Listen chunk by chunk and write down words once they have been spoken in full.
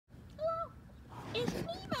it's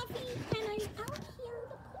me, Muffy, and I'm out here at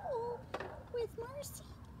the pool with Marcy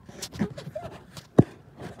and the Phil.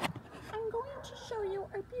 I'm going to show you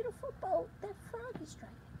our beautiful boat that Frog is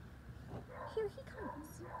driving. Here he comes.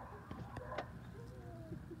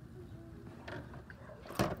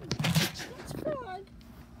 That's Frog,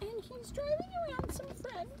 and he's driving around some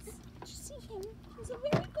friends. Did you see him? He's a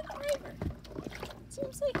very good driver.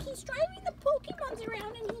 Seems like he's driving the Pokémons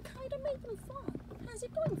around and he kind of made them fall. How's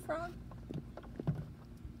it going, Frog?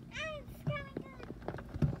 It's going good.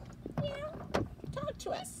 Yeah? Talk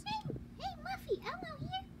to us. Hey, Muffy, Elmo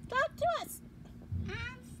here. Talk to us.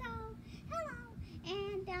 Hello.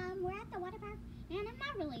 And we're at the water park, and I'm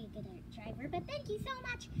not really a good driver, but thank you so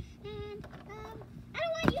much. And I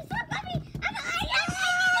don't want you to stop, Muffy. I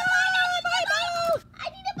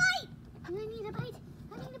need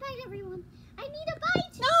a bite. Everyone. I need a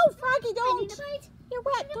bite. No, Froggy, don't. I need a bite. You're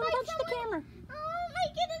wet. Don't touch the camera. Oh my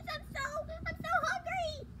goodness, I'm so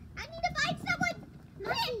hungry. I need a bite, someone.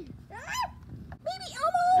 Muffy. Baby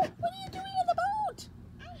Elmo, what are you doing in the boat?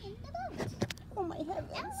 I'm in the boat. Oh my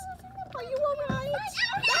heavens. Elmo's in the boat. Are you alright?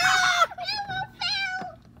 Elmo fell.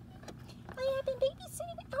 I have been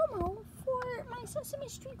babysitting Elmo for my Sesame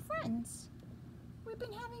Street friends. We've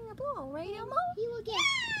been having a ball, right, Elmo? You will get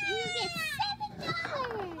 $7.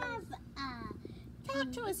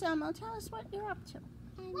 Talk to us, Elmo. Tell us what you're up to.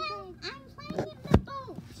 Well, I'm playing in the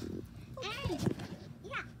boat. And,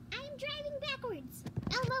 yeah, I'm driving backwards.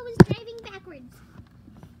 Elmo is driving backwards.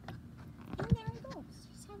 And there he goes.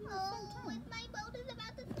 He's having a fun time. My boat is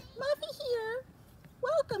about to sink. Muffy here.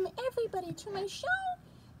 Welcome everybody to my show,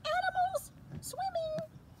 Animals Swimming,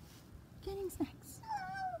 Getting Snacks.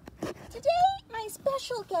 Today, my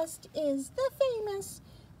special guest is the famous,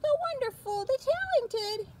 the wonderful, the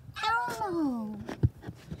talented Elmo.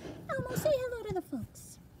 Elmo, say hello to the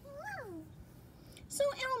folks. Hello. So,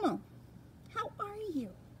 Elmo, how are you?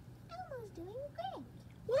 Elmo's doing great.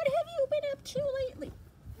 What have you been up to lately?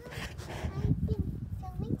 I've been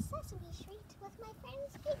filming Sesame Street with my friend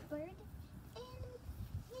Big Bird and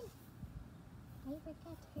Minnie. I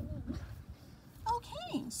forgot her name.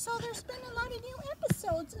 Okay, so there's been a lot of new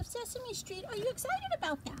episodes of Sesame Street. Are you excited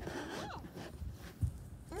about that?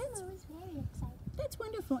 Yeah. Elmo is very excited. That's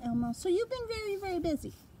wonderful, Elmo. So you've been very, very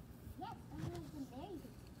busy. Yes, Elmo's been very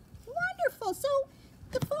busy. Wonderful. So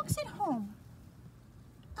the folks at home,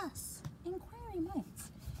 us, Inquiry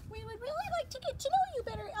Minds, we would really like to get to know you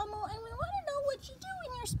better, Elmo, and we want to know what you do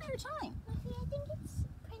in your spare time. Muffy, I think it's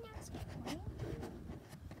pronounced quiet.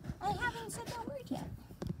 I haven't said that word yet.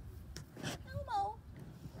 Elmo,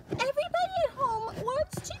 everybody at home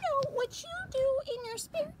wants to know what you do in your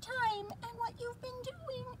spare time and what you've been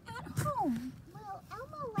doing at home. Well,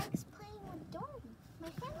 Elmo likes playing with Dory, my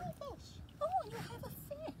family fish. Oh, you have a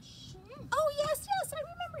fish. Yeah. Oh, yes, I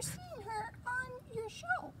remember seeing her on your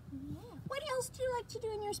show. Yeah. What else do you like to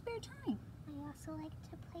do in your spare time? I also like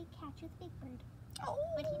to play catch with Big Bird. Oh,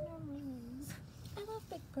 What he normally means. I love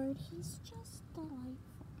Big Bird. He's just delightful.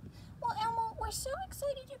 Well, Elmo, we're so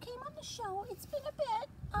excited you came on the show. It's been a bit.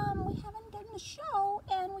 We haven't done the show,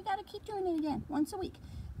 and we got to keep doing it again, once a week.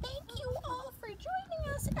 Thank you all for joining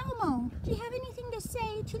us, Elmo. Do you have anything to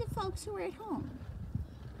say to the folks who are at home?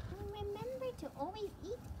 Remember to always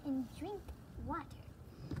eat and drink water.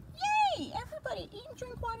 Yay! Everybody, eat and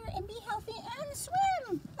drink water and be healthy and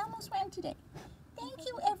swim. Elmo swam today. Thank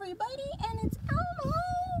you, everybody, and it's out.